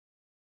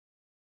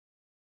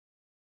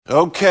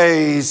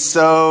Okay,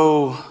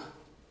 so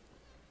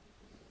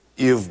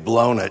you've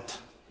blown it.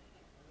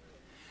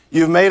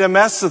 You've made a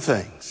mess of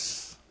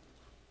things.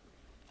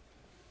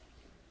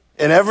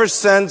 And ever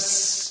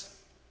since,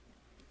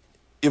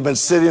 you've been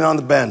sitting on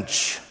the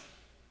bench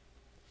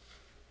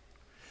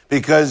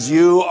because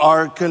you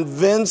are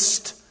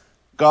convinced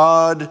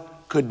God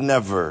could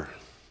never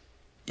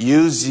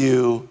use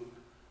you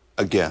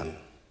again.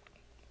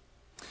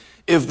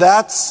 If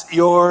that's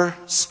your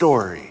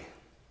story,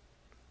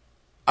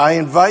 I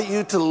invite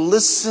you to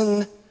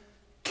listen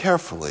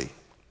carefully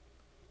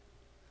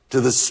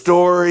to the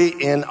story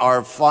in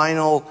our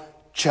final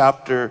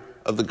chapter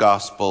of the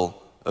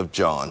Gospel of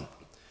John.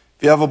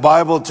 If you have a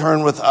Bible,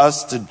 turn with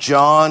us to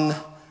John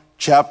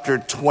chapter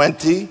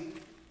 20.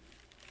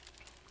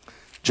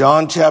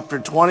 John chapter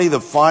 20,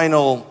 the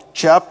final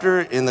chapter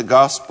in the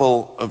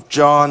Gospel of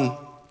John,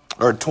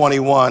 or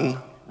 21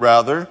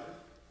 rather.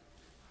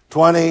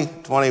 20,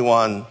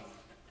 21,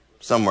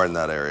 somewhere in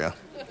that area.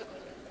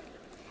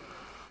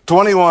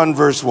 21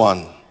 verse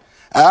 1.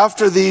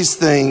 After these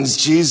things,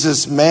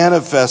 Jesus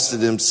manifested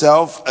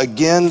himself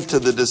again to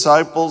the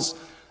disciples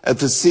at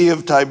the Sea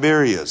of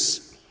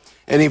Tiberias.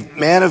 And he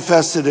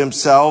manifested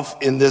himself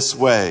in this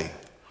way.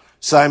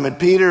 Simon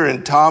Peter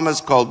and Thomas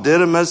called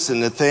Didymus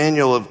and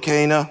Nathanael of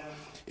Cana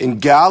in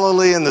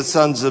Galilee and the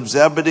sons of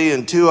Zebedee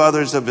and two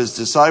others of his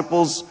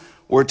disciples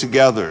were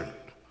together.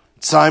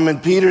 Simon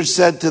Peter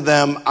said to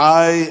them,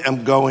 "I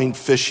am going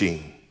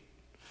fishing."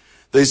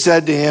 They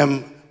said to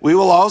him, "We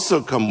will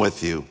also come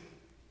with you."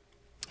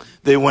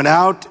 They went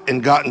out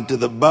and got into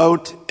the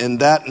boat, and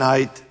that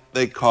night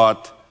they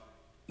caught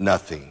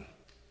nothing.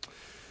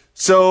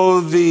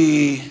 So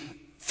the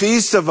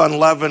Feast of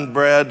Unleavened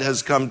Bread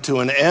has come to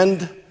an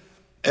end,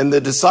 and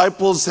the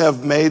disciples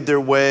have made their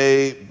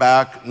way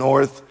back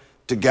north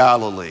to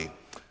Galilee.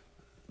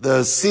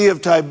 The Sea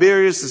of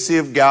Tiberias, the Sea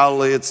of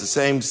Galilee, it's the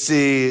same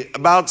sea,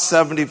 about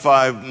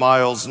 75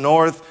 miles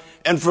north.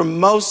 And for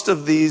most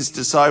of these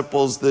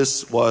disciples,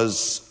 this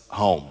was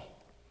home.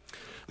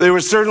 They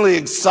were certainly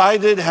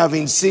excited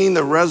having seen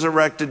the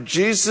resurrected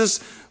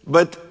Jesus,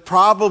 but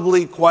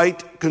probably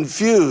quite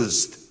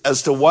confused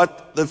as to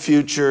what the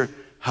future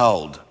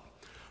held.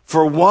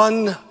 For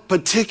one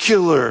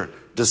particular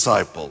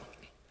disciple,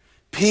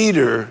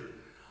 Peter,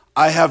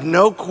 I have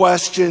no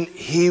question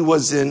he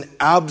was in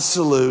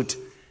absolute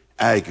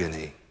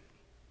agony.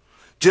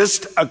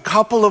 Just a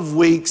couple of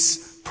weeks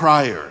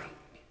prior,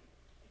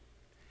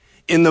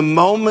 in the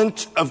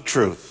moment of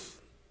truth,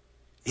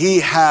 he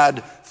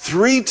had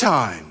 3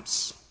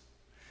 times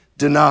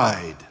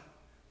denied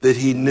that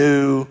he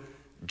knew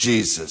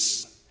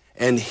Jesus.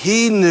 And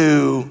he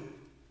knew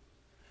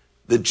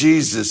that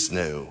Jesus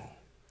knew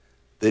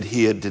that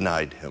he had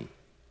denied him.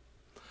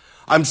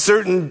 I'm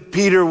certain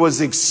Peter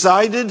was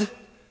excited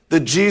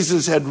that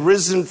Jesus had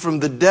risen from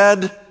the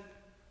dead,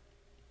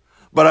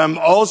 but I'm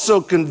also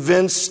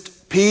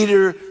convinced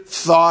Peter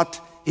thought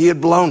he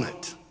had blown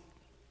it,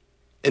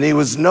 and he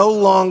was no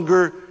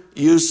longer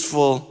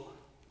useful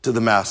to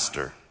the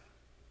master.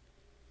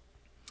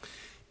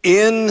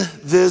 In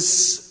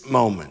this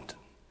moment,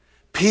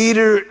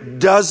 Peter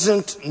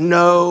doesn't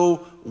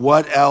know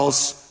what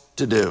else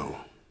to do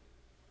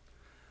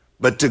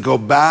but to go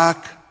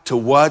back to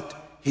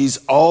what he's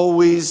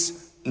always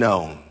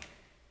known.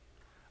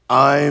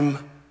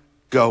 I'm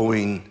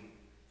going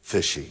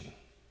fishing.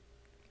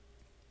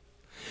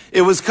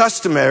 It was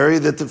customary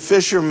that the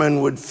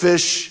fishermen would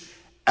fish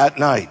at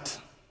night.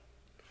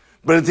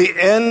 But at the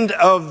end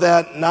of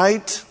that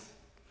night,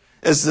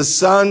 as the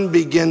sun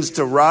begins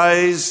to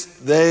rise,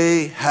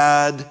 they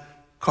had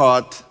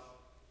caught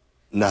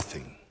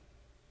nothing.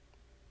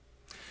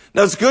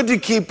 Now, it's good to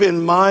keep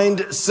in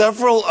mind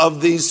several of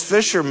these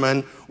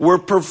fishermen were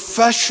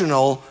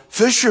professional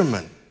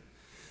fishermen.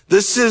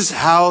 This is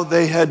how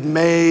they had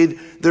made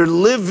their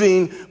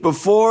living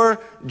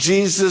before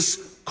Jesus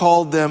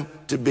called them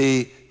to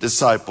be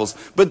disciples.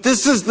 But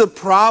this is the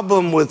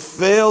problem with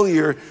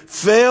failure.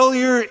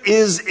 Failure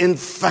is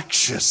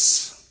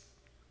infectious.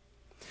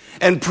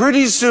 And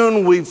pretty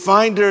soon we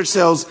find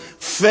ourselves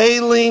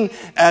failing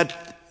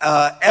at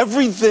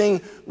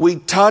everything we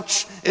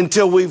touch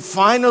until we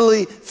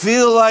finally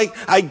feel like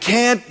I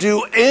can't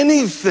do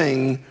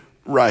anything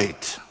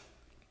right.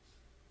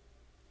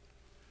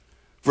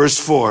 Verse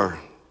 4.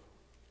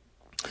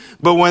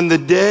 But when the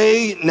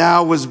day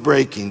now was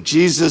breaking,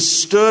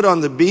 Jesus stood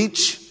on the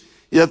beach,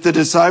 yet the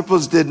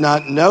disciples did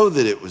not know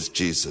that it was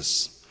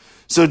Jesus.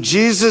 So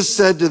Jesus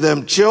said to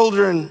them,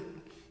 "Children,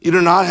 you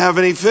do not have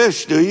any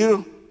fish, do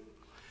you?"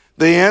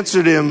 They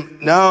answered him,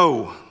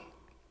 "No."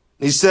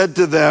 He said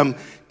to them,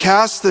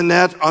 "Cast the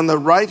net on the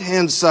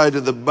right-hand side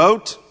of the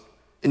boat,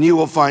 and you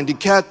will find a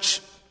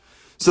catch."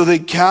 So they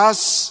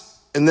cast,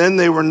 and then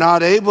they were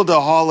not able to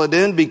haul it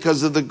in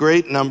because of the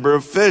great number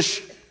of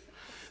fish.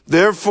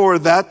 Therefore,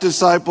 that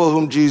disciple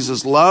whom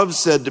Jesus loved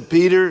said to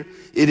Peter,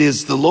 "It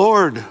is the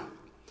Lord."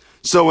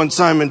 So when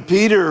Simon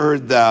Peter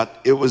heard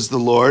that it was the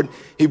Lord,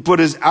 he put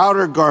his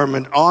outer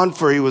garment on,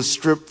 for he was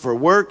stripped for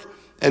work,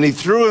 and he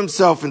threw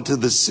himself into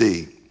the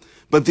sea.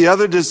 But the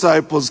other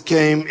disciples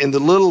came in the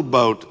little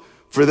boat,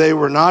 for they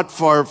were not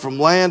far from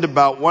land,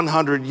 about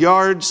 100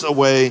 yards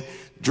away,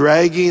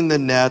 dragging the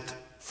net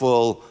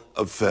full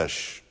of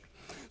fish.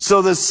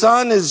 So the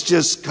sun is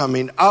just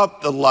coming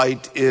up. The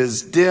light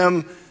is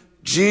dim.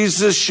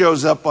 Jesus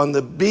shows up on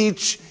the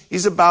beach.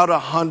 He's about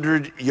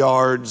 100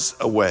 yards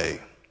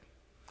away.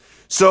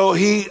 So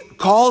he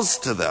calls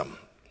to them.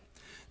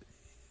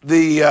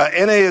 The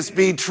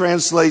NASB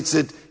translates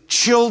it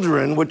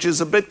children, which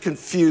is a bit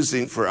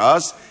confusing for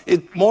us.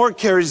 It more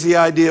carries the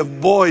idea of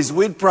boys.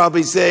 We'd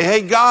probably say,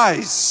 hey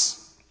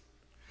guys,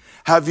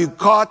 have you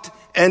caught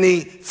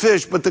any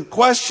fish? But the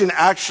question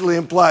actually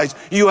implies,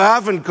 you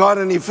haven't caught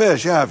any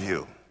fish, have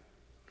you?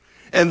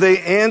 And they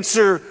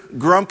answer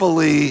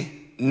grumpily,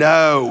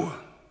 no.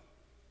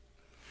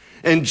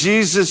 And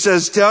Jesus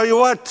says, tell you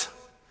what,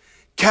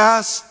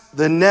 cast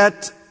the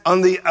net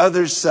on the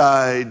other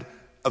side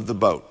of the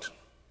boat.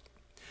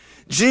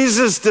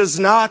 Jesus does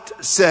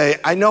not say,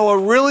 I know a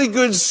really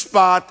good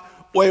spot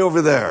way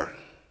over there.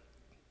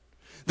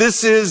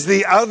 This is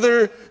the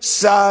other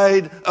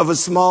side of a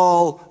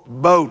small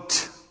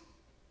boat.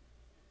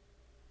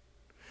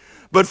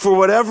 But for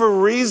whatever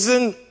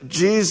reason,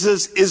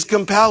 Jesus is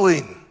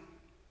compelling.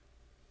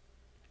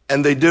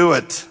 And they do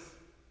it.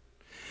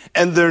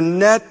 And their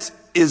net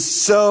is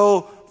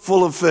so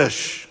full of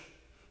fish,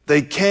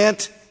 they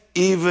can't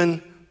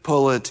even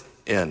pull it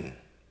in.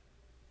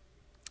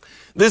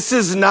 This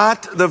is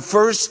not the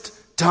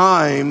first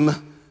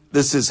time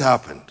this has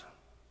happened.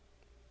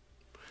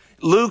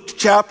 Luke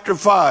chapter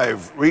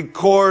 5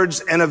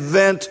 records an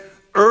event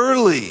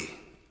early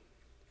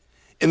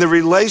in the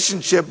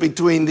relationship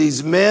between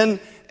these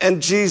men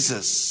and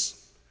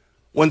Jesus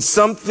when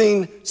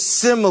something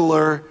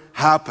similar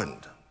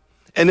happened.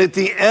 And at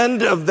the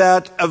end of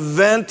that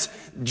event,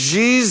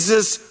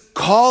 Jesus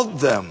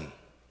called them.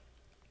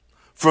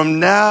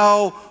 From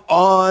now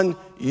on,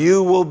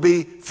 you will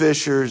be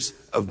fishers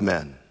of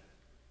men.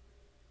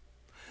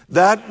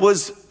 That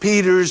was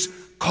Peter's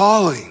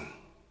calling.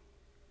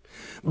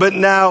 But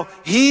now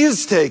he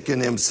has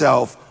taken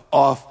himself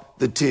off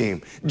the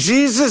team.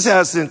 Jesus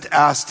hasn't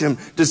asked him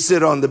to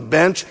sit on the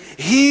bench.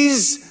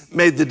 He's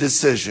made the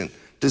decision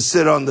to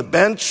sit on the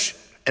bench.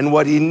 And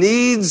what he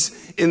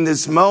needs in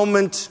this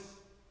moment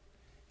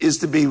is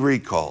to be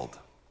recalled.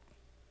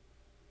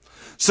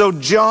 So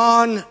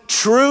John,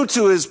 true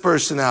to his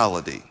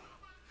personality,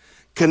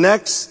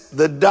 connects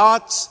the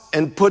dots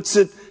and puts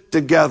it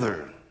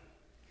together.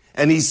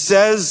 And he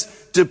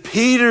says to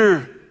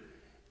Peter,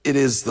 it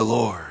is the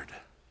Lord.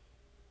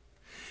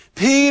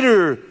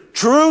 Peter,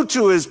 true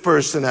to his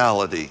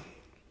personality,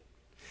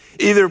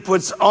 either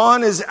puts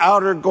on his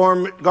outer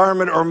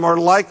garment, or more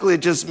likely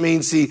it just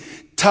means he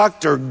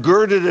tucked or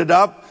girded it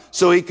up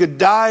so he could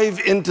dive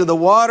into the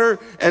water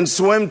and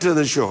swim to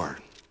the shore.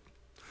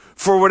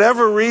 For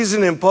whatever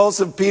reason,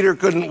 impulsive Peter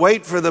couldn't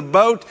wait for the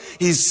boat.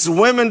 He's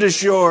swimming to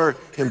shore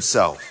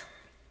himself.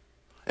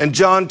 And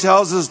John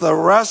tells us the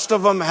rest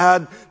of them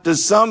had to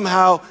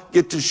somehow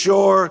get to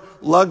shore,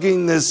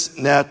 lugging this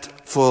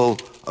net full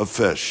of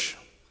fish.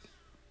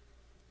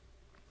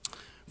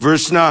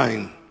 Verse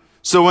 9.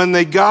 So when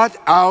they got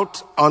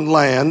out on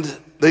land,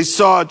 they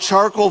saw a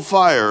charcoal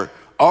fire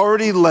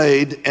already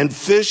laid and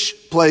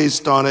fish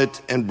placed on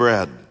it and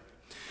bread.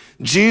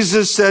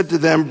 Jesus said to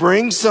them,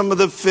 bring some of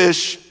the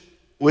fish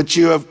which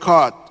you have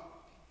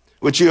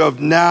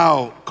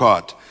now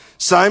caught.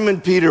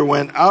 Simon Peter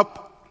went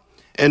up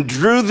and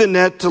drew the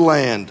net to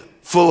land,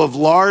 full of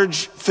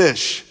large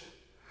fish,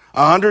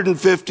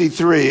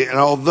 153. And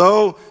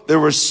although there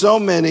were so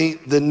many,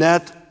 the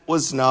net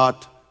was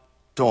not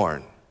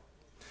torn.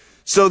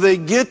 So they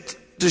get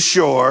to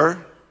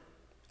shore,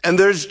 and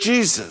there's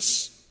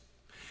Jesus.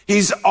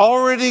 He's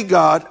already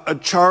got a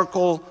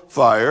charcoal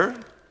fire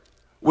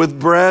with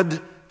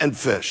bread and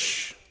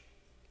fish.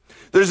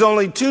 There's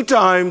only 2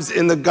 times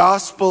in the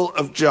Gospel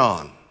of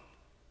John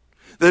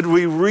that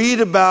we read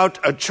about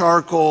a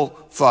charcoal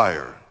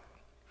fire.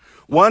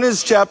 One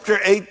is chapter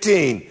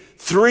 18.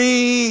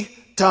 3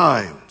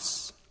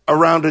 times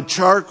around a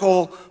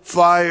charcoal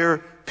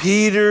fire,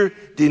 Peter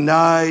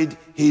denied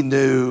he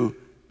knew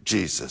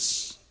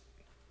Jesus.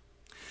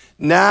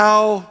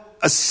 Now,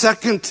 a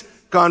second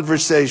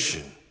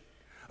conversation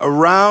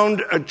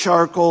around a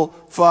charcoal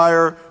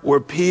fire where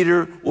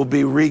Peter will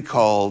be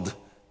recalled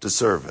to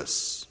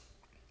service.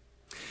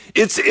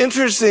 It's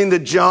interesting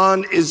that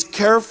John is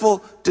careful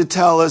to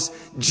tell us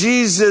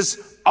Jesus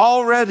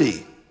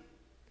already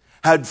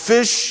had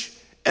fish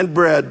and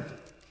bread.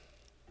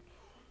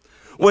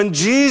 When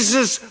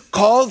Jesus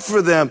called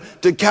for them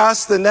to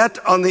cast the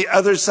net on the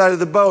other side of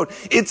the boat,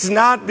 it's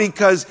not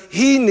because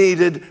he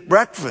needed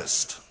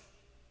breakfast.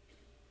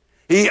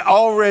 He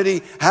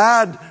already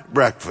had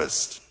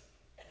breakfast.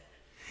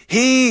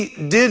 He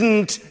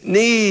didn't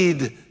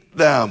need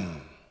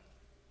them.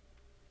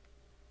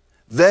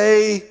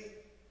 They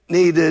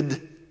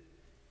needed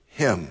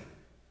him.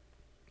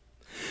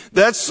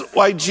 That's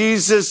why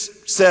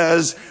Jesus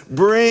says,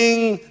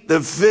 bring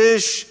the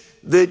fish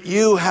that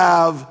you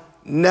have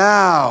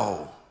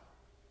now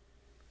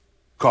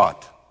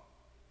caught.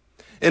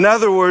 In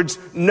other words,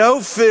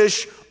 no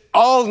fish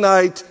all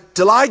night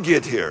till I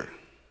get here.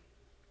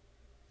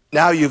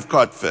 Now you've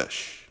caught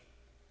fish.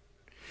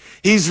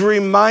 He's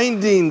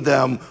reminding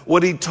them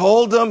what he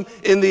told them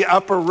in the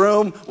upper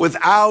room: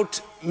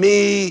 without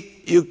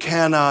me, you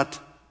cannot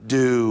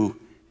do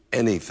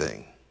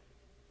anything.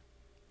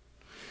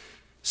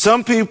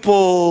 Some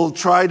people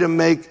try to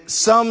make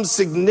some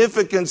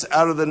significance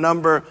out of the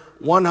number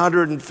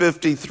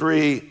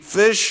 153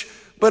 fish,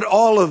 but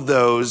all of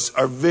those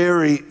are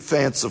very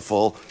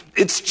fanciful.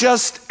 It's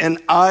just an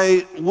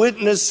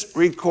eyewitness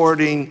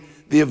recording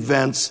the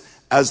events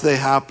as they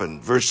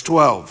happen. Verse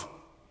 12.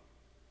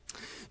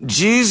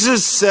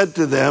 Jesus said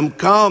to them,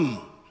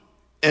 "Come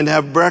and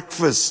have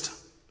breakfast."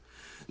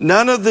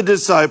 None of the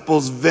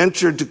disciples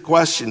ventured to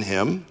question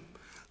him,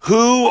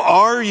 "Who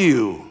are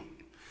you?"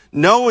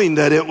 knowing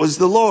that it was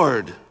the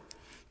Lord.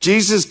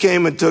 Jesus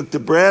came and took the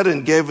bread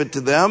and gave it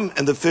to them,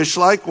 and the fish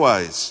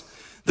likewise.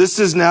 This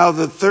is now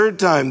the third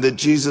time that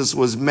Jesus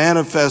was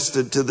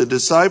manifested to the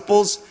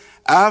disciples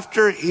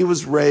after he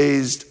was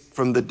raised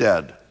from the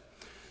dead.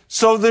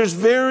 So there's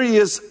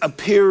various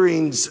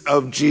appearings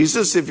of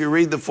Jesus if you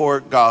read the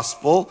four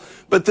gospel,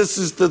 but this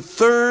is the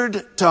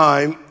third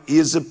time he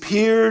has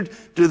appeared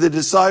to the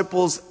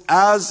disciples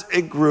as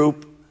a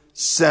group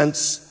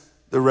since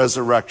the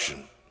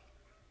resurrection.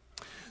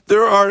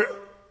 There are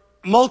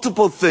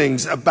multiple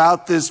things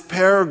about this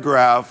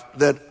paragraph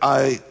that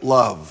I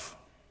love.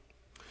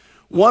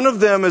 One of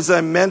them, as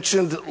I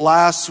mentioned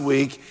last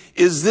week,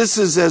 is this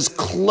is as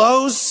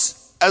close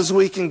as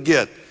we can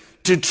get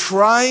to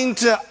trying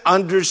to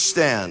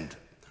understand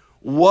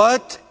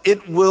what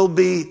it will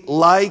be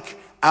like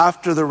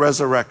after the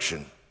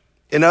resurrection.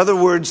 In other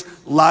words,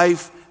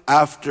 life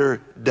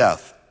after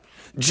death.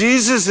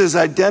 Jesus is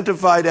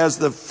identified as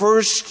the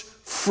first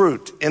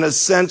fruit, in a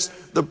sense,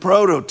 the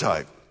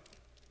prototype.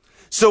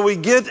 So we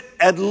get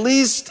at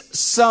least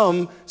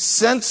some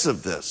sense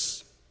of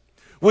this.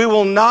 We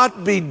will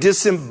not be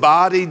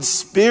disembodied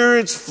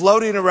spirits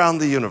floating around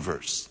the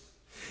universe.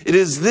 It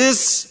is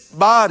this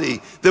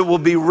body that will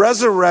be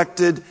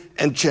resurrected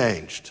and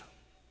changed.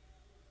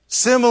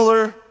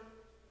 Similar,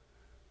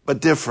 but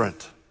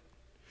different.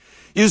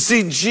 You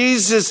see,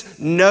 Jesus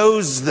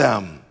knows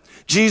them.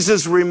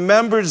 Jesus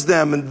remembers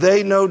them, and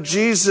they know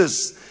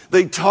Jesus.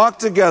 They talk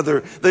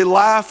together, they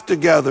laugh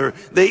together,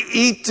 they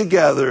eat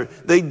together,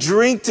 they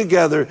drink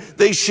together,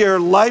 they share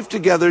life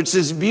together. It's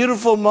this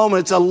beautiful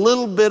moment. It's a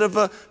little bit of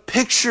a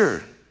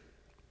picture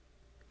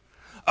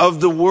of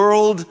the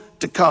world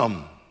to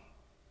come.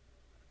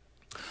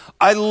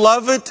 I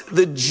love it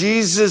that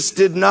Jesus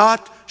did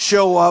not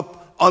show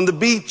up on the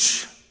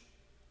beach,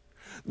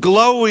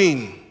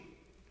 glowing,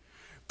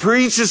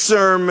 preach a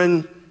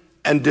sermon,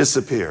 and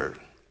disappear.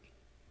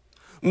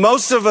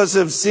 Most of us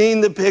have seen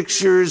the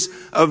pictures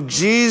of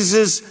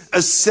Jesus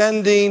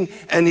ascending,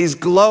 and he's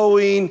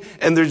glowing,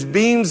 and there's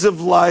beams of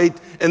light,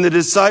 and the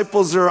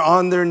disciples are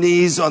on their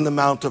knees on the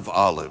Mount of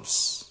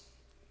Olives.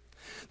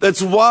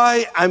 That's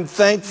why I'm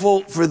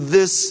thankful for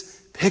this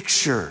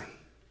picture,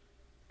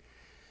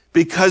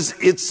 because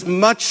it's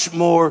much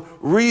more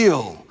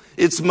real.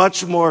 It's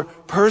much more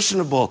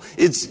personable.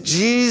 It's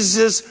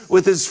Jesus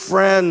with his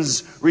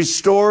friends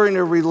restoring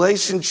a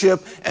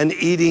relationship and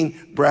eating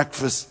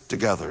breakfast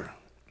together.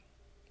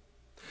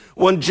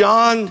 When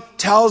John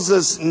tells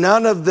us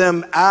none of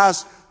them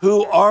asked,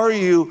 "Who are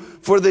you?"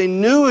 for they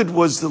knew it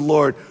was the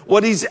Lord.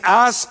 What he's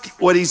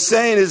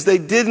saying is they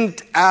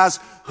didn't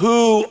ask,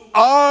 "Who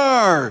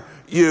are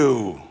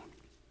you?"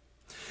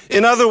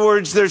 In other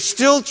words, they're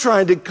still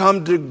trying to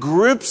come to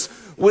grips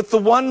with the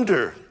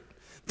wonder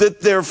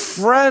that their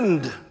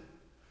friend,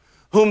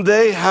 whom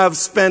they have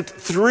spent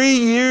 3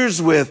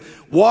 years with,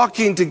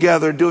 walking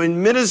together,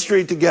 doing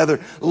ministry together,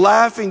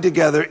 laughing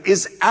together,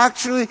 is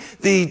actually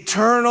the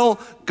eternal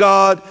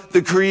God,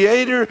 the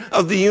creator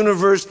of the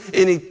universe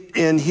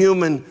in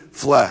human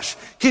flesh.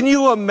 Can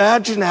you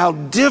imagine how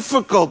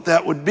difficult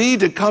that would be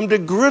to come to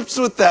grips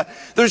with that?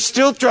 They're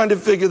still trying to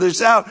figure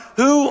this out.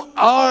 Who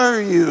are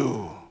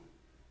you?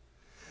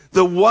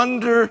 The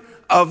wonder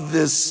of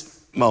this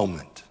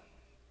moment.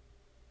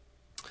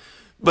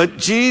 But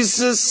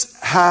Jesus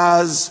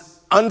has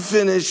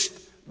unfinished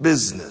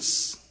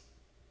business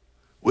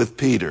with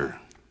Peter.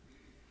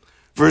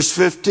 Verse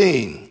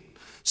 15.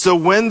 So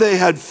when they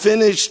had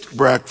finished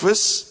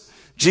breakfast,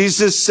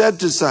 Jesus said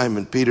to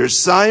Simon Peter,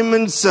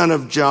 "Simon, son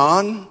of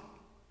John,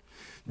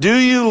 do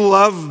you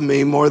love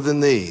me more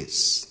than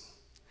these?"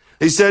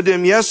 He said to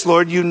him, "Yes,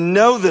 Lord, you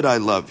know that I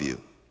love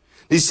you."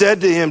 He said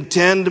to him,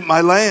 "Tend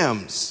my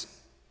lambs."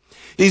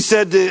 He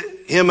said to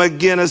him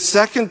again a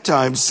second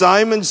time,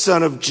 "Simon,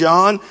 son of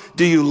John,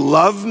 do you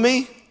love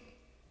me?"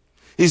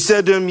 He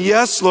said to him,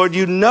 "Yes, Lord,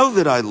 you know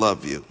that I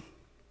love you."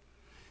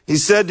 He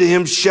said to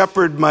him,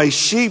 "Shepherd my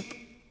sheep."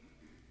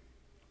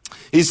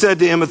 He said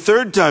to him a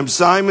third time,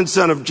 "Simon,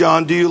 son of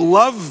John, do you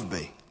love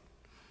me?"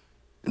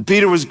 And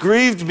Peter was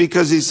grieved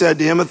because he said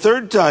to him a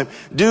third time,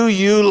 "Do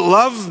you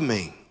love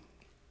me?"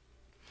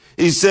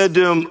 He said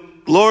to him,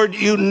 "Lord,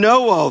 you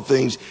know all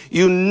things.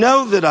 You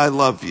know that I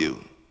love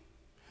you."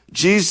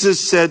 Jesus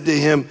said to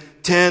him,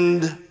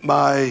 tend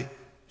my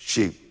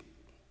sheep.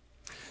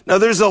 Now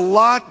there's a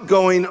lot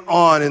going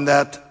on in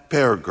that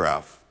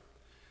paragraph.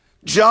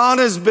 John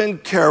has been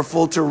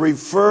careful to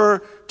refer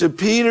to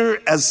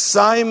Peter as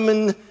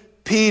Simon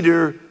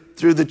Peter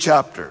through the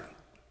chapter.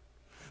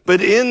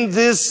 But in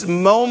this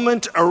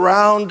moment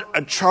around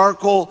a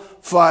charcoal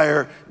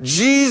fire,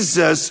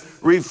 Jesus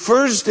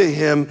refers to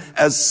him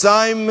as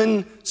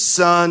Simon,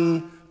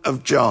 son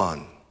of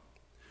John,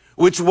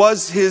 which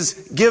was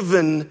his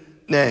given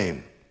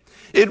name.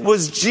 It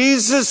was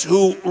Jesus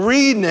who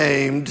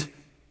renamed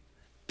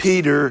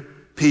Peter,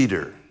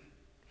 Peter.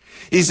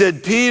 He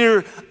said,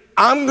 Peter,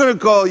 I'm going to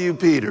call you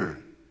Peter,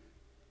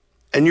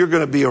 and you're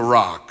going to be a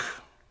rock.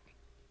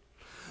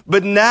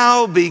 But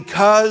now,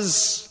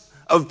 because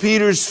of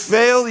Peter's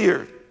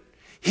failure,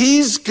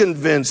 he's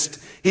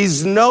convinced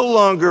he's no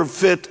longer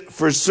fit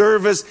for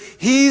service.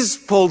 He's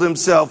pulled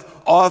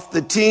himself off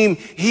the team.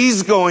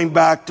 He's going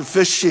back to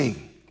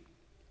fishing.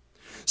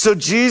 So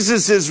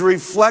Jesus is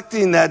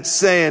reflecting that,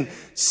 saying,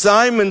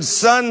 Simon,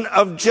 son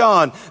of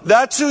John,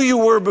 that's who you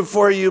were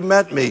before you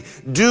met me.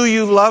 Do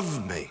you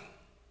love me?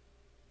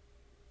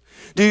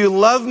 Do you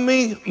love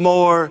me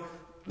more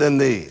than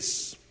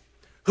these?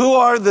 Who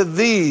are the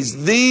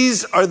these?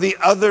 These are the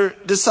other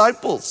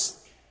disciples.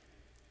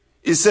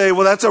 You say,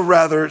 well, that's a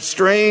rather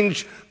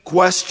strange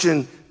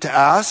question to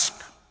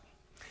ask.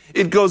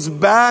 It goes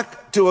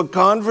back to a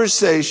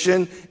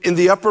conversation in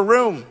the upper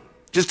room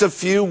just a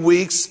few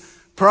weeks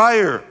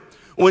prior,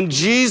 when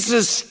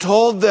Jesus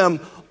told them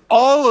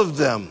all of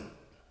them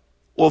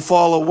will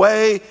fall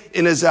away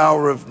in his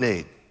hour of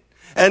need.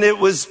 And it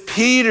was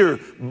Peter,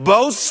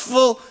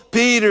 boastful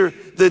Peter,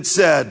 that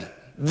said,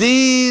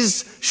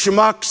 these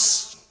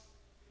schmucks,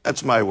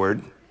 that's my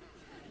word,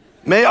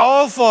 may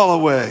all fall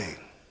away,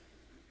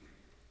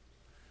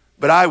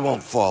 but I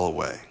won't fall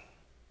away.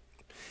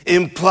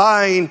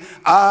 Implying,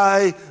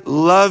 I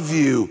love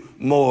you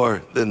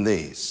more than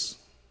these.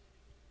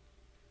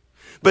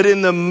 But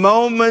in the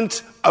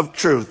moment of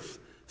truth,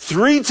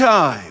 3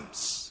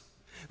 times,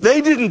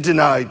 they didn't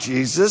deny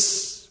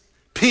Jesus.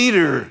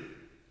 Peter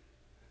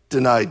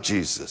denied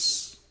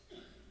Jesus.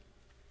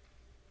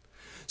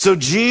 So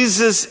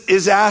Jesus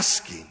is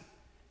asking,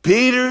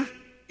 Peter,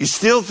 you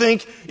still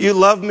think you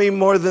love me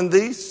more than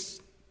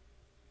these?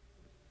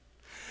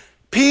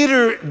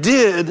 Peter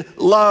did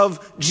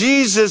love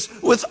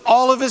Jesus with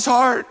all of his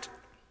heart.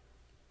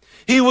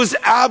 He was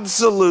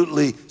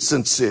absolutely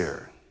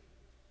sincere.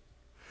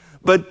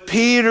 But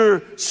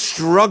Peter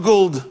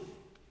struggled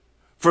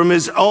from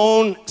his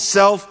own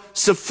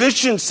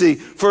self-sufficiency,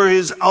 for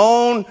his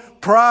own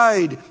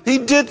pride. He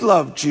did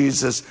love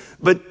Jesus,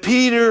 but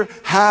Peter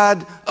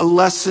had a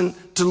lesson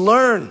to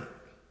learn.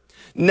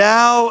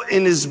 Now,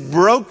 in his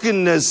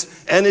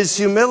brokenness and his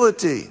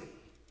humility,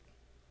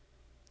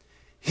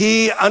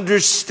 he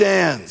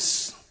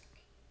understands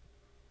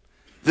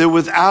that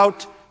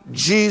without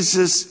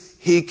Jesus,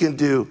 he can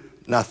do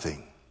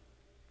nothing.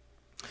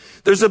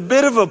 There's a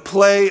bit of a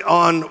play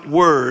on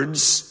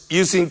words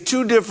using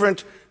 2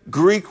 different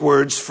Greek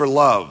words for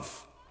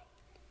love.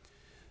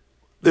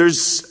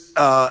 There's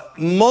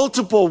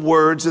multiple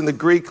words in the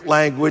Greek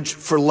language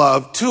for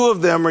love. 2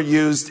 of them are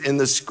used in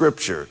the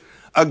scripture.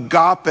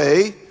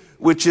 Agape,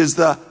 which is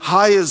the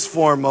highest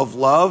form of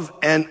love,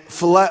 and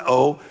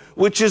phileo,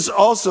 which is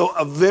also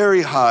a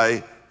very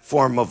high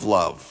form of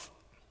love.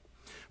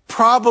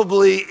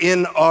 Probably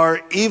in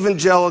our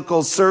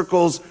evangelical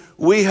circles,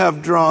 we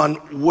have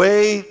drawn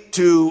way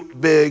too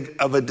big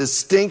of a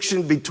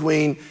distinction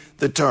between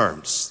the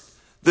terms.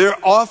 They're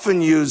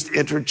often used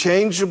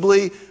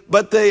interchangeably,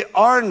 but they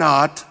are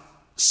not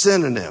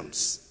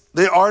synonyms.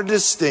 They are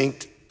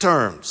distinct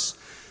terms.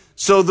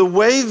 So the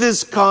way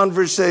this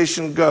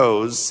conversation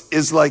goes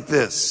is like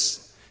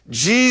this.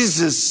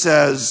 Jesus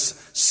says,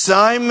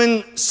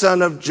 Simon,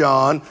 son of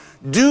John,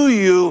 do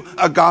you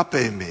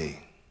agape me?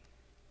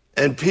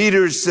 And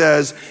Peter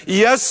says,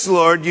 yes,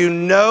 Lord, you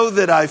know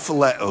that I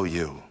phileo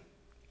you.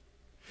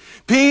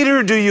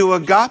 Peter, do you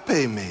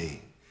agape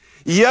me?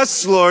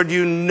 Yes, Lord,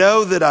 you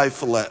know that I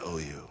phileo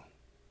you.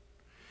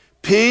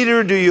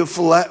 Peter, do you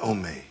phileo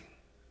me?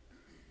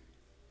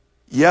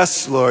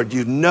 Yes, Lord,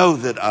 you know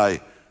that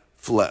I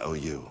phileo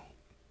you.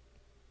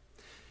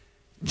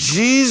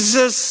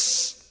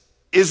 Jesus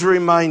is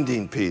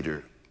reminding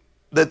Peter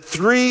that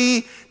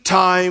 3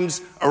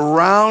 times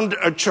around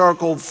a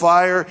charcoal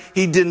fire,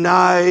 he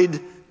denied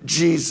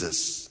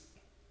Jesus.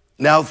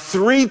 Now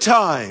 3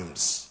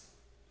 times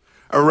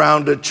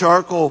around a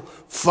charcoal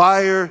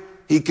fire,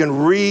 he can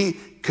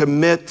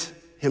recommit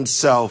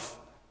himself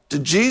to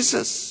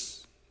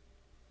Jesus.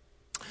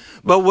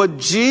 But what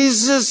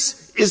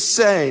Jesus is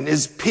saying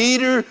is,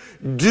 Peter,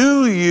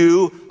 do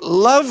you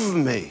love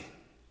me?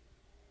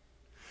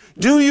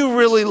 Do you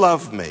really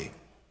love me?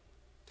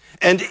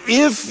 And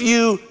if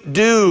you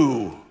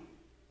do,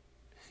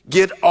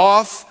 get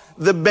off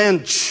the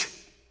bench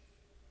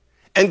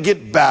and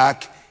get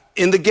back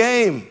in the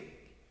game.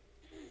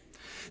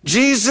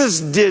 Jesus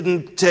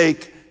didn't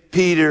take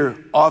Peter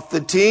off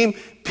the team.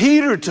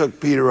 Peter took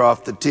Peter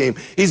off the team.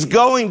 He's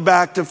going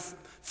back to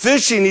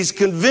fishing. He's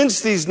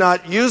convinced he's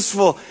not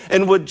useful.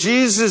 And what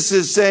Jesus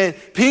is saying,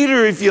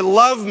 Peter, if you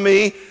love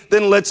me,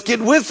 then let's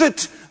get with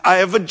it. I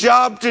have a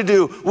job to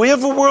do. We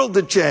have a world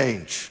to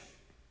change.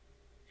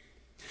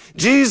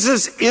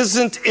 Jesus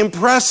isn't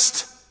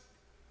impressed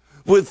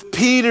with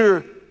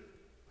Peter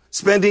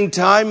spending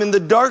time in the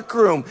dark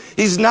room.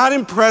 He's not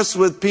impressed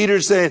with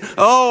Peter saying,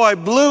 oh, I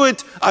blew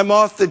it, I'm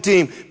off the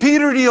team.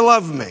 Peter, do you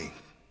love me?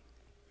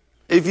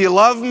 If you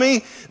love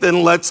me,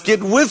 then let's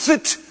get with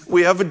it.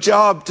 We have a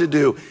job to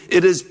do.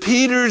 It is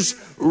Peter's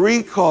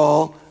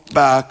recall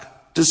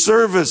back to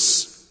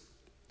service.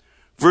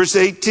 Verse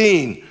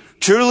 18,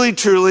 truly,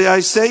 truly,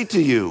 I say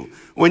to you,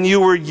 when you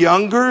were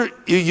younger,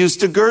 you used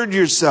to gird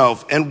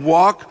yourself and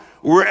walk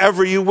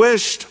wherever you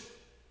wished.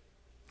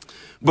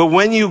 But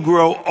when you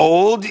grow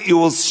old, you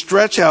will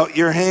stretch out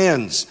your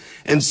hands,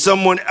 and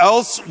someone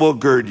else will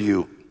gird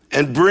you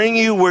and bring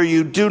you where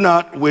you do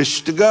not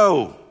wish to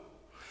go.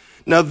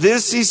 Now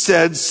this he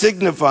said,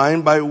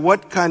 signifying by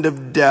what kind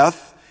of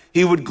death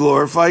he would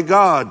glorify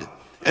God.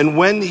 And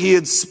when he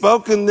had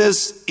spoken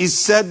this, he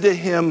said to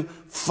him,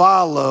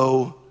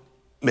 follow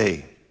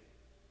me.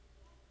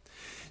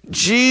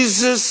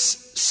 Jesus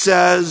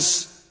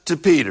says to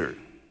Peter,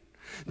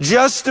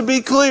 just to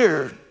be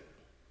clear,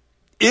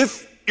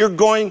 if you're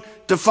going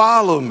to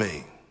follow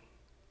me,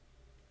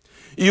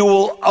 you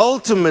will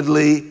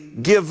ultimately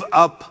give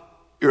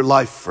up your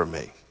life for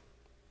me.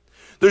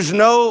 There's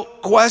no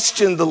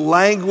question the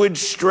language,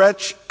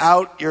 stretch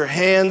out your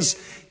hands,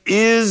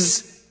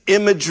 is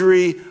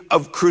imagery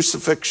of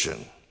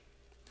crucifixion.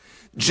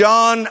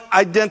 John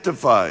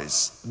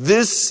identifies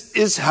this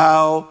is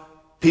how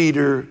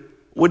Peter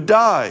would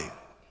die.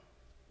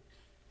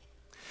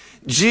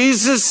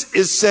 Jesus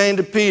is saying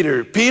to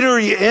Peter, Peter, are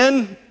you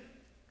in?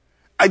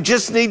 I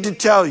just need to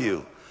tell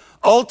you,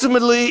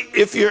 ultimately,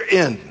 if you're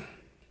in,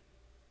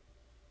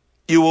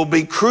 you will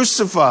be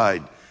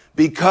crucified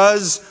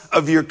because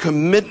of your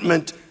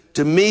commitment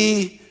to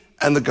me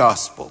and the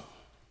gospel.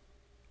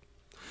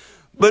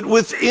 But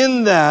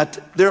within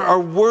that, there are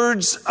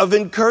words of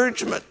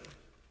encouragement.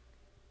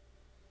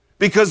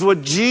 Because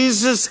what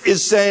Jesus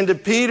is saying to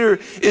Peter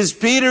is,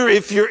 Peter,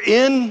 if you're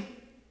in,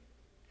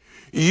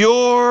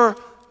 your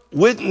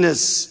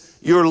witness,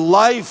 your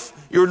life,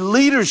 your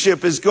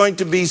leadership is going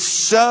to be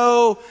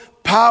so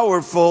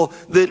powerful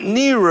that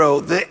Nero,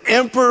 the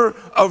emperor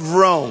of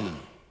Rome,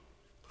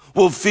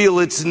 will feel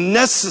it's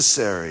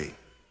necessary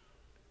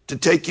to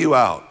take you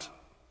out.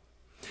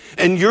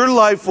 And your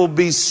life will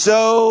be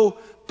so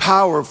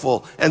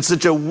powerful and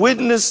such a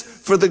witness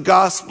for the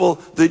gospel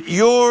that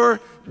your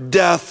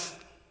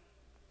death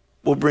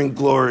will bring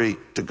glory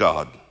to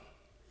God.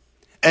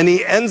 And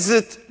he ends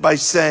it by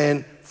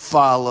saying,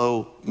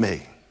 follow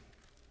me.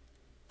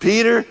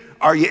 Peter,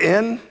 are you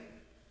in?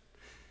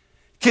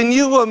 Can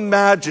you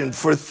imagine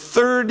for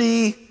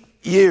 30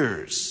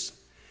 years,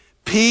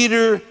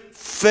 Peter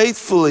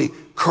faithfully,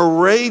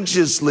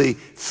 courageously,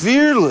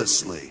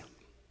 fearlessly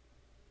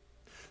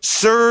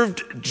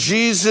served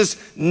Jesus,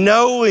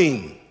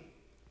 knowing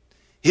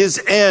his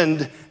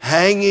end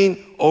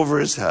hanging over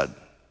his head?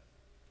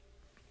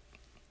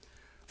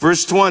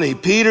 Verse 20,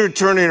 Peter,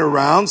 turning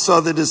around,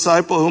 saw the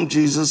disciple whom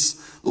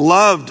Jesus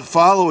loved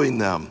following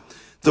them,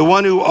 the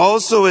one who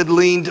also had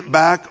leaned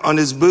back on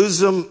his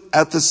bosom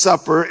at the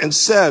supper and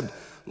said,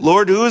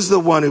 Lord, who is the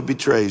one who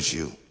betrays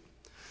you?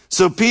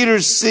 So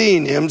Peter,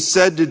 seeing him,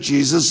 said to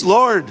Jesus,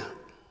 Lord,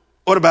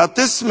 what about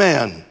this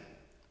man?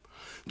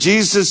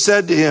 Jesus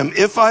said to him,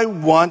 if I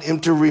want him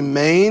to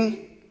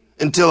remain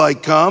until I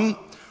come,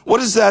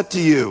 what is that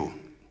to you?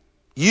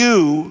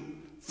 You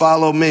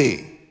follow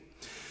me.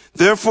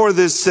 Therefore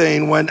this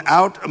saying went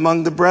out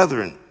among the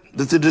brethren,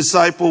 that the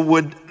disciple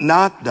would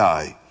not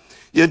die.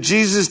 Yet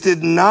Jesus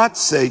did not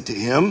say to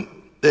him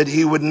that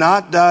he would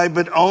not die,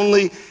 but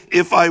only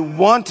if I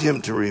want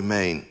him to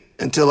remain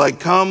until I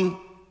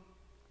come.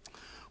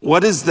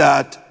 What is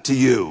that to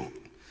you?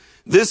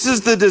 This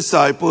is the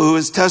disciple who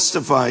is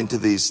testifying to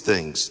these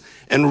things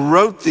and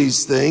wrote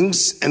these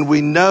things, and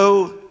we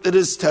know that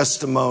his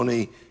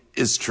testimony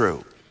is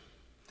true.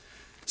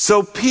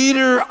 So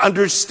Peter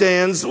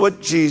understands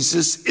what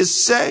Jesus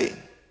is saying.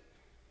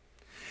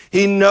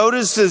 He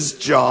notices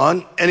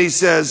John and he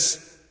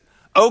says,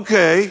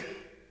 okay,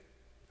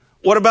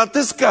 what about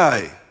this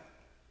guy?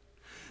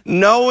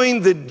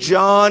 Knowing that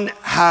John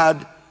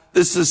had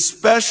this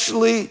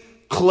especially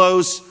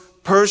close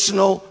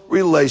personal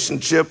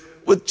relationship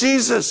with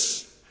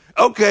Jesus.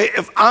 Okay,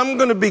 if I'm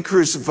going to be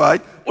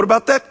crucified, what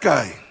about that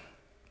guy?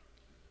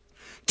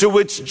 To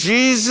which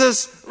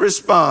Jesus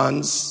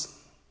responds,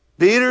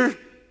 Peter,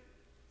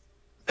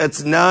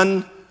 that's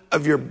none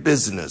of your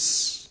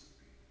business.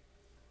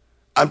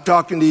 I'm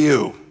talking to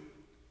you.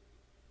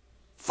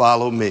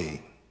 Follow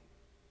me.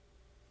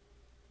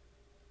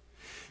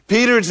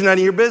 Peter, it's none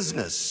of your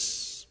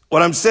business.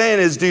 What I'm saying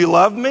is, do you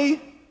love me?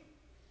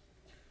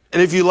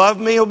 And if you love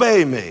me,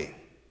 obey me.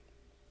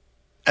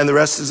 And the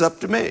rest is up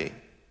to me.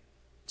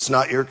 It's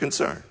not your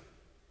concern.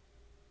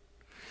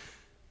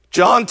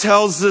 John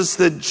tells us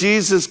that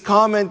Jesus'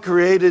 comment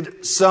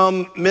created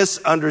some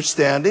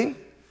misunderstanding,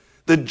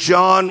 that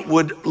John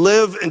would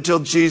live until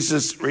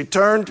Jesus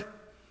returned.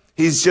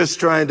 He's just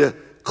trying to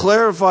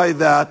clarify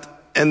that,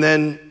 and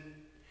then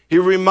he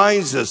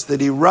reminds us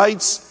that he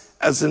writes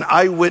as an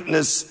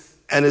eyewitness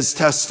and his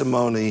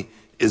testimony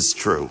is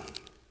true.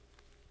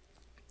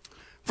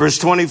 Verse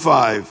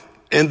 25,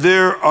 and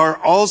there are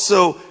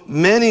also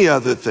many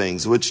other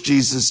things which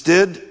Jesus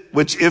did,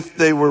 which if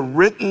they were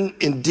written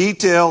in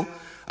detail,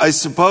 I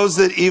suppose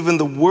that even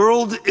the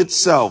world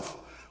itself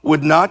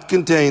would not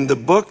contain the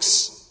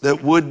books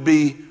that would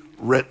be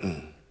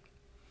written.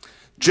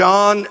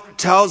 John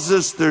tells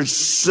us there's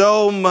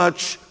so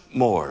much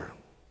more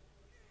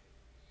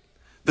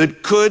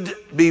that could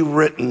be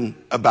written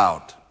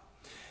about.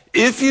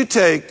 If you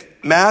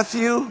take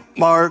Matthew,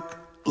 Mark,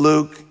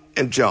 Luke,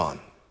 and John,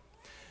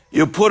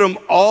 you put them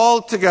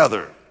all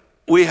together,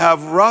 we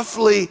have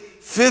roughly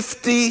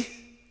 50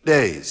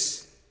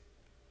 days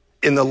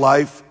in the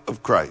life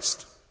of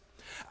Christ.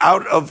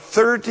 Out of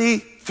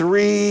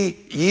 33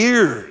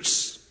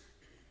 years,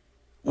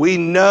 we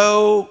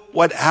know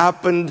what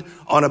happened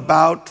on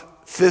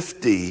about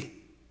 50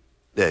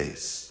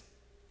 days.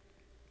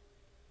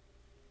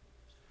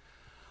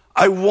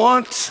 I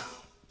want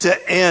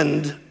to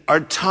end our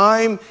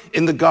time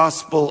in the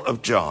Gospel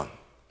of John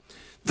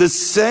the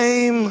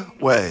same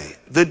way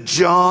that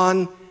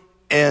John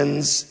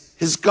ends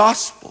his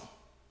Gospel.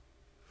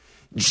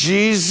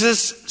 Jesus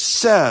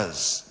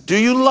says, do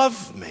you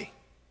love me?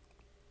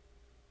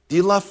 Do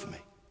you love me?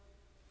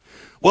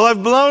 Well,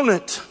 I've blown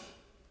it.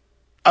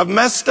 I've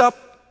messed up.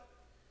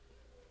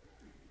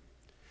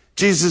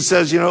 Jesus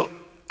says,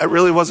 that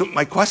really wasn't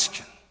my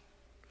question.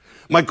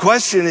 My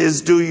question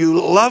is, do you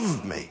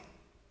love me?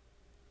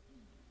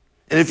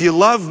 And if you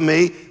love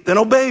me, then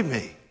obey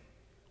me.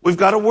 We've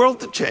got a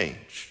world to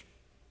change.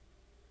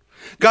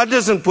 God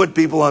doesn't put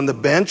people on the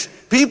bench.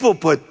 People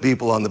put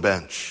people on the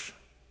bench.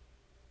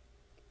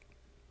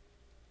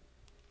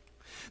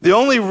 The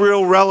only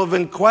real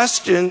relevant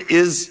question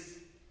is,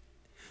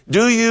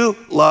 do you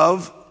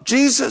love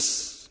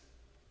Jesus?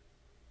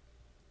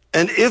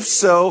 And if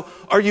so,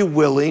 are you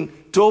willing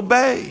to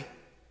obey?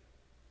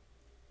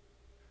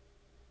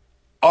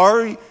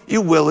 Are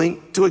you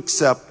willing to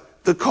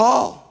accept the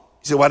call?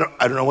 You say, well,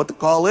 I don't know what the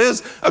call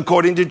is.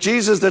 According to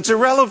Jesus, that's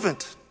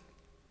irrelevant.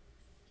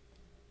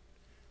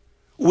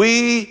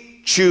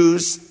 We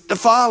choose to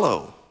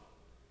follow.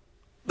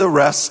 The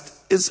rest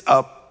is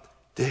up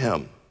to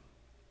him.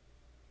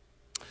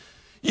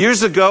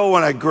 Years ago,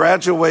 when I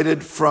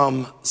graduated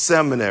from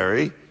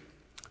seminary,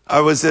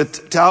 I was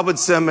at Talbot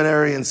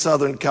Seminary in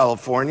Southern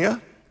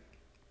California.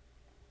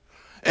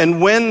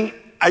 And when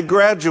I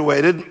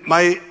graduated,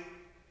 my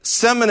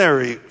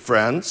seminary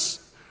friends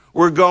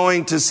were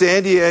going to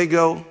San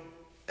Diego,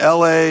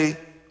 LA,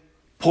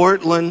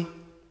 Portland,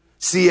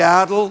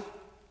 Seattle,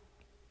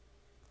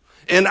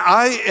 and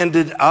I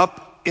ended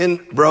up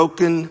in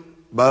Broken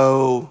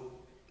Bow,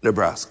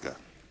 Nebraska.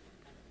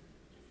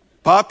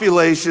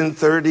 Population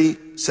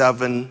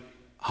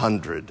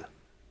 3,700.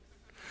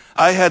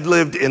 I had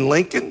lived in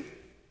Lincoln.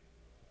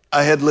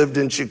 I had lived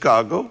in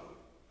Chicago.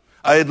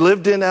 I had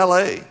lived in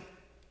LA.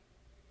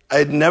 I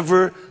had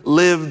never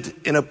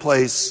lived in a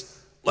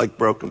place like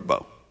Broken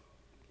Bow.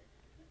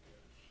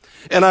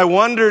 And I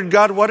wondered,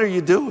 God, what are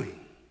you doing?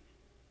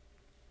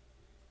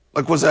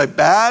 Like, was I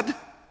bad?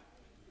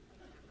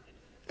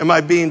 Am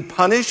I being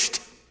punished?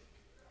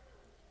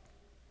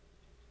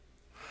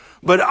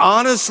 But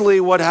honestly,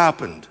 what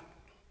happened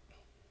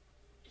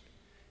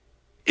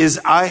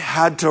is I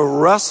had to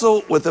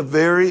wrestle with a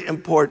very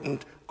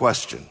important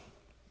question.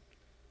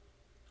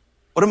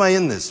 What am I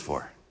in this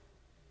for?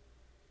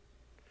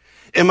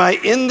 Am I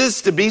in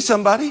this to be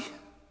somebody?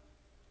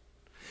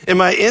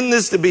 Am I in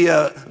this to be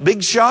a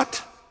big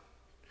shot?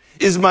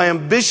 Is my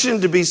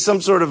ambition to be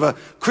some sort of a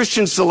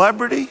Christian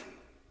celebrity?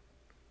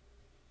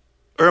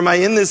 Or am I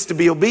in this to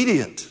be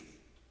obedient?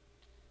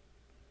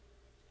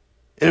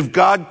 And if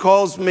God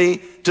calls me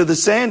to the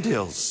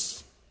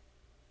sandhills,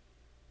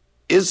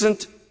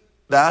 isn't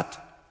that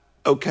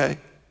okay?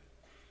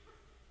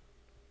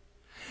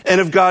 And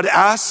if God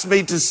asks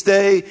me to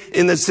stay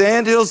in the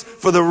sandhills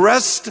for the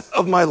rest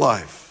of my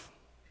life,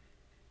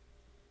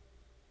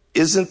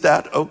 isn't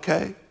that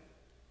okay?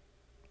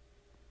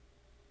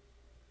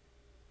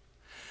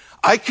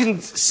 I can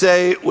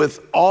say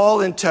with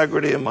all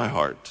integrity in my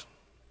heart,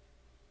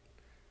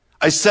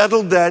 I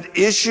settled that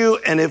issue,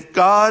 and if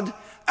God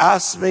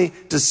asked me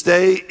to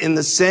stay in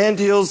the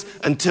sandhills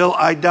until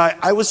I die,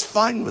 I was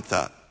fine with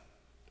that.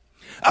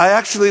 I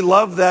actually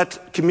love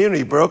that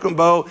community. Broken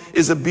Bow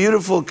is a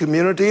beautiful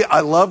community.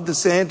 I love the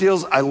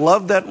sandhills. I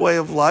love that way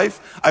of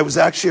life. I was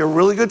actually a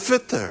really good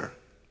fit there.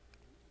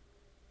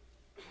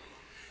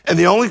 And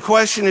the only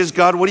question is,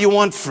 God, what do you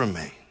want from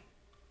me?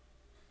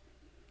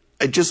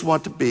 I just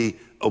want to be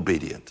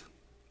obedient.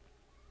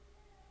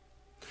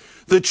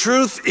 The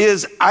truth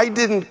is, I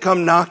didn't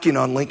come knocking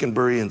on Lincoln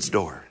Berean's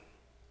door.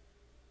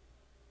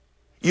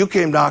 You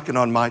came knocking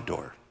on my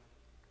door.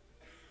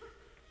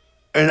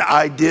 And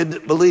I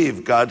did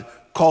believe God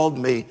called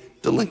me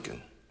to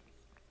Lincoln.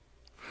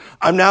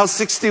 I'm now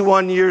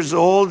 61 years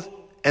old,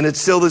 and it's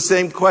still the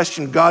same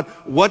question. God,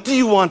 what do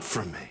you want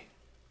from me?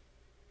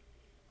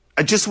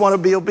 I just want to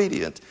be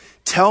obedient.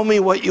 Tell me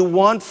what you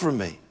want from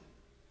me.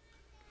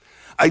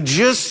 I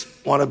just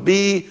want to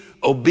be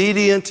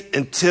obedient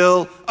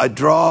until I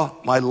draw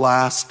my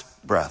last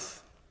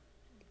breath.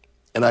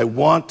 And I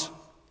want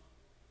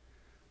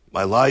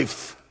my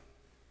life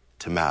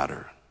to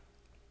matter.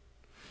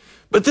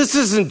 But this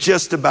isn't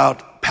just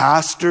about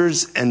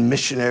pastors and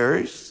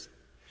missionaries.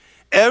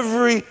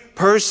 Every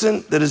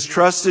person that has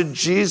trusted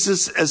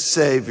Jesus as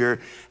Savior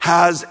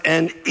has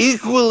an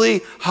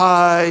equally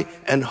high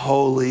and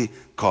holy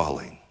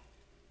calling.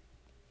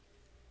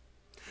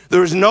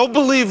 There is no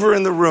believer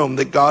in the room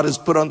that God has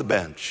put on the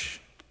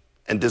bench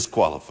and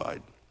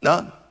disqualified.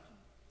 None.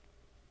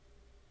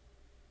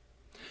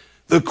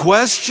 The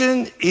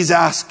question he's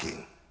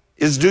asking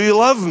is, do you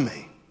love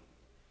me?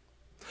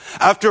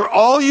 After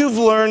all you've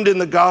learned in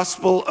the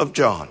Gospel of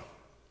John,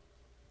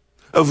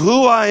 of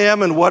who I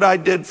am and what I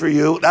did for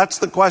you, that's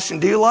the question.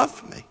 Do you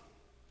love me?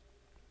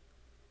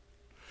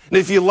 And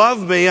if you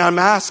love me, I'm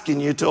asking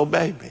you to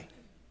obey me.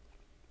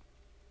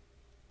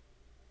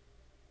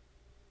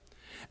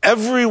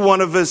 Every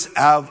one of us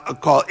have a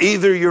call.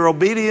 Either you're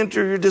obedient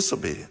or you're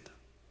disobedient.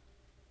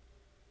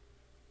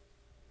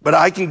 But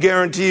I can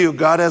guarantee you,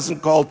 God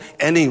hasn't called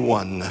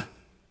anyone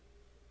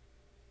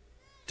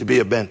to be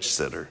a bench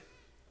sitter.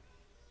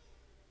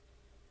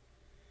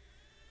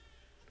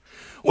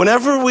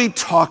 Whenever we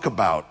talk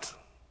about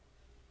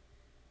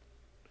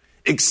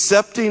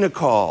accepting a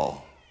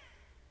call,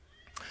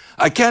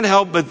 I can't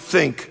help but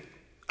think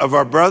of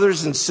our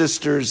brothers and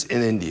sisters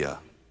in India.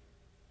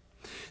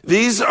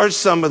 These are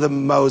some of the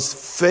most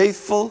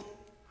faithful,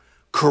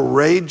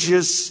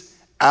 courageous,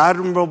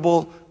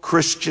 admirable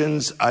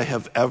Christians I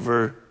have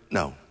ever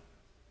known.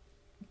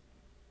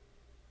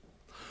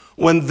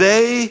 When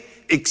they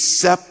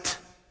accept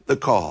the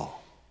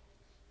call,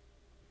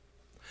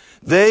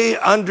 they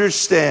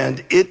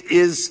understand it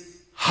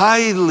is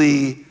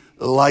highly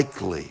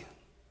likely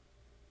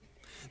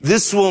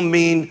this will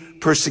mean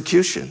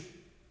persecution,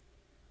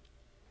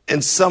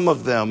 and some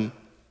of them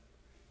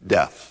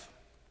death.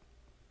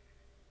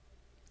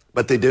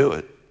 But they do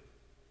it.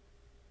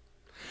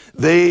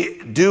 They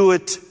do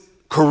it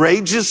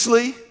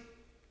courageously,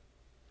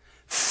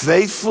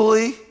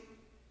 faithfully,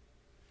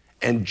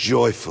 and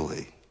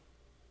joyfully.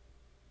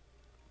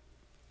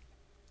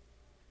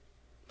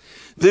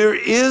 There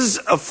is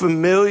a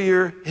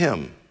familiar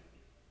hymn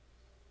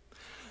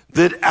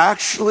that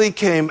actually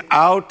came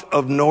out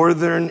of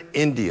northern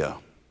India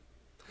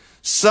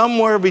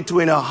somewhere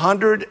between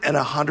 100 and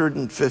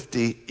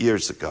 150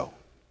 years ago.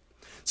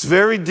 It's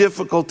very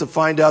difficult to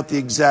find out the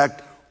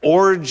exact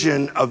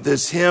origin of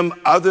this hymn,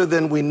 other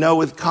than we know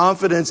with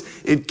confidence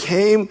it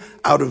came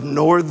out of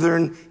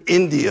northern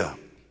India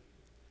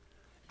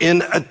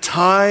in a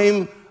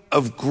time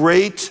of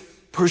great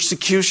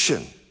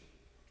persecution.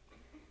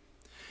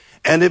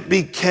 And it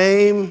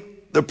became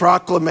the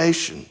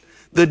proclamation,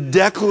 the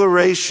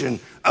declaration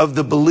of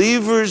the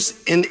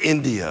believers in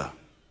India,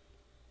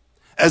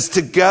 as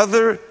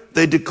together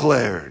they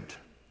declared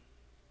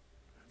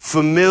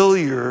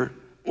familiar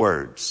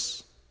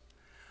words.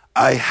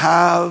 I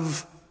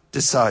have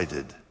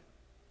decided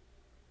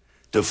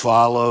to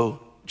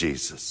follow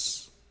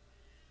Jesus.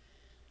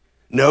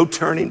 No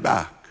turning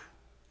back.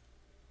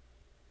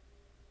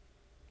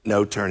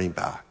 No turning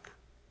back.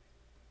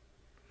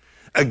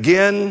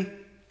 Again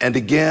and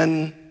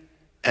again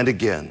and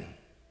again,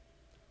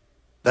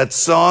 that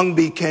song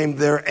became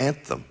their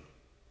anthem.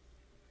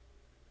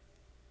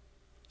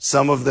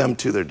 Some of them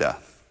to their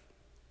death.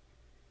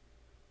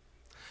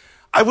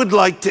 I would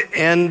like to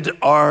end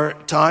our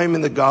time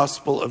in the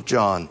Gospel of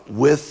John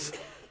with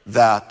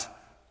that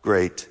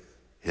great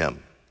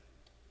hymn.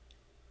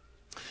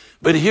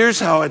 But here's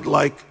how I'd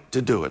like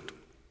to do it.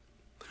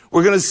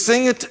 We're going to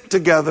sing it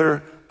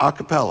together a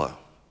cappella.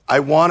 I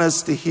want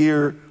us to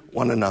hear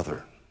one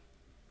another.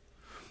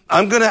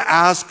 I'm going to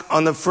ask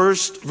on the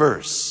first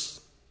verse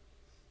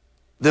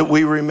that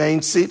we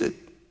remain seated.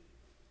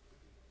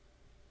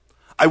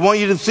 I want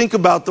you to think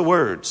about the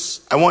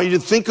words. I want you to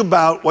think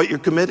about what you're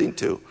committing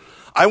to.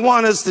 I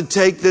want us to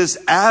take this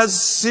as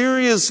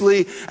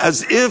seriously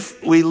as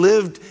if we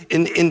lived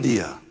in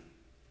India.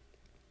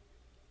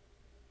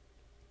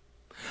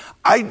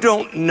 I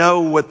don't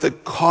know what the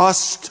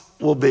cost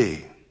will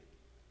be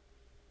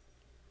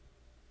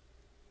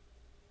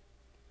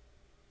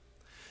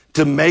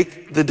to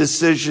make the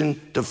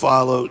decision to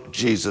follow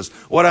Jesus.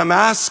 What I'm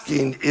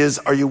asking is,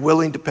 are you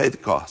willing to pay the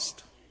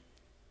cost?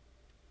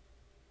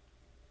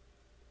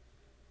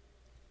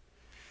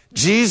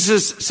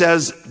 Jesus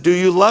says, do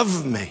you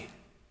love me?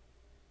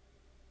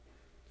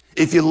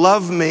 If you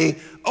love me,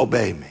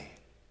 obey me.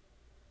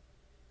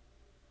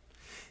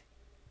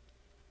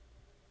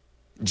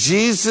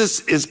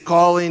 Jesus is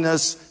calling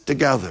us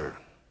together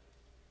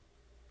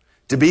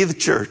to be the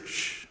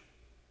church,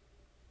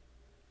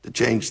 to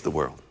change the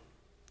world.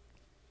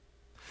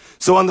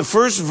 So on the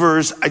first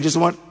verse, I just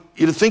want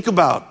you to think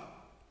about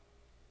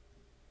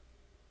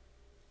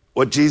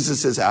what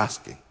Jesus is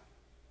asking.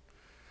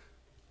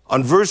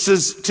 on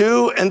verses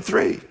 2 and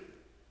 3.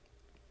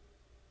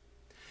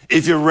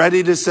 If you're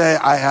ready to say,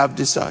 I have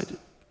decided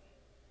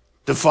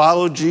to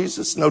follow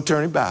Jesus, no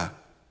turning back,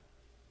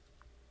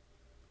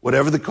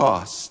 whatever the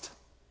cost,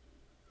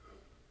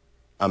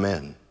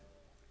 amen.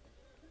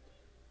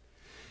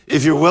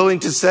 If you're willing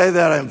to say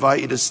that, I invite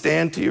you to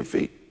stand to your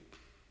feet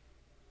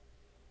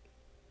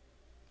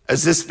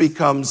as this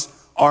becomes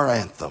our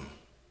anthem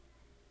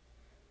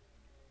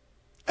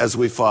as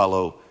we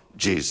follow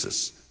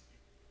Jesus.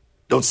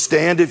 Don't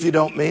stand if you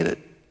don't mean it.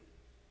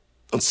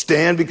 Don't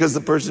stand because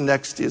the person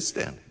next to you is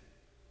standing.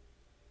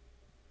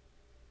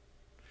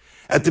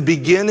 At the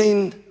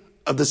beginning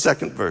of the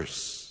second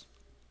verse,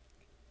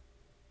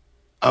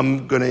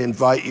 I'm going to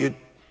invite you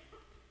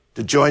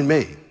to join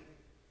me,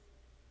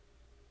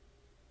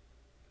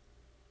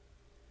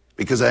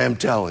 because I am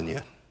telling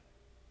you,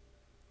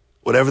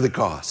 whatever the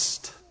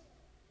cost,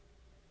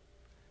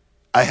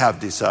 I have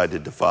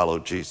decided to follow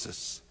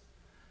Jesus.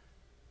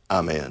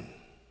 Amen.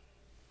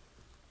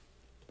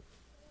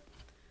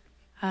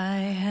 I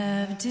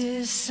have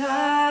decided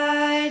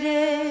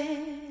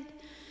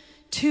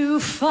to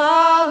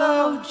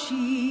follow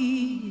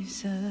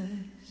Jesus.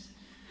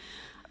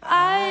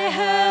 I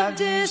have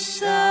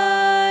decided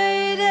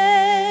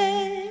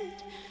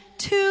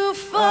to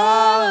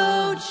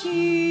follow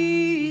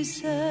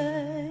Jesus.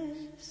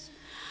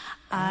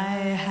 I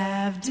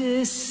have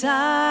decided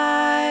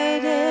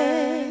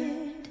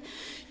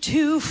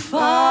to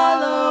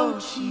follow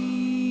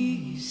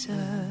Jesus.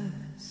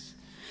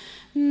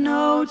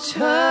 No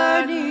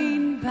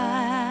turning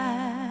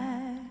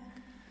back,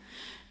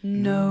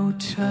 no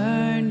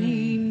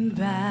turning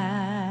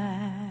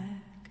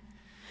back.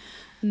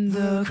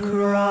 The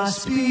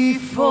cross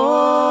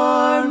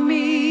before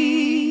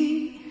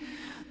me,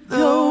 the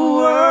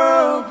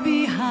world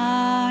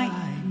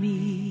behind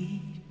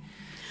me.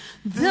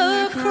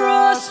 The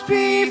cross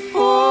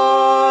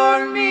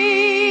before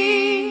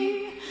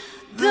me,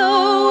 the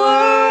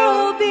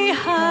world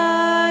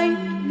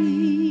behind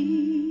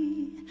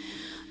me.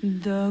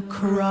 The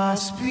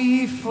cross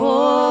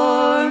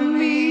before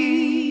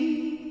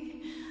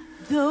me,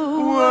 the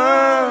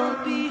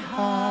world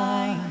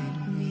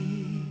behind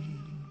me.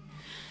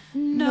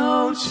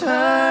 No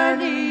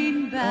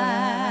turning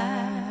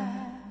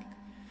back,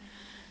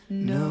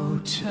 no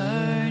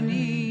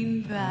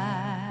turning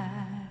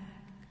back.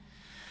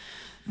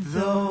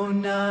 Though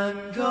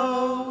none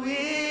go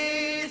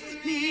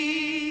with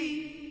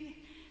me,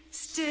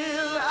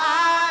 still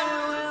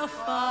I will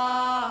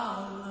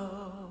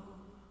follow.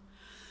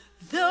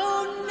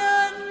 Though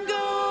none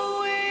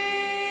go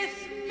with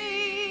me,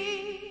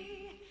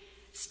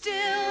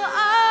 still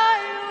I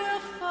will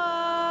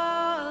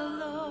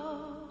follow.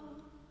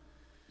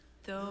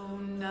 Though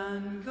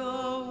none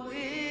go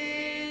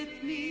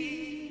with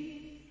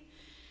me,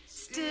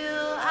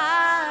 still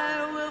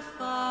I will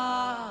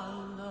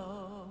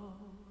follow.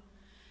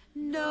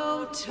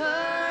 No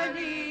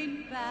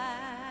turning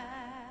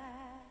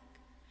back,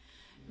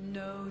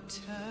 no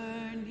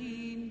turning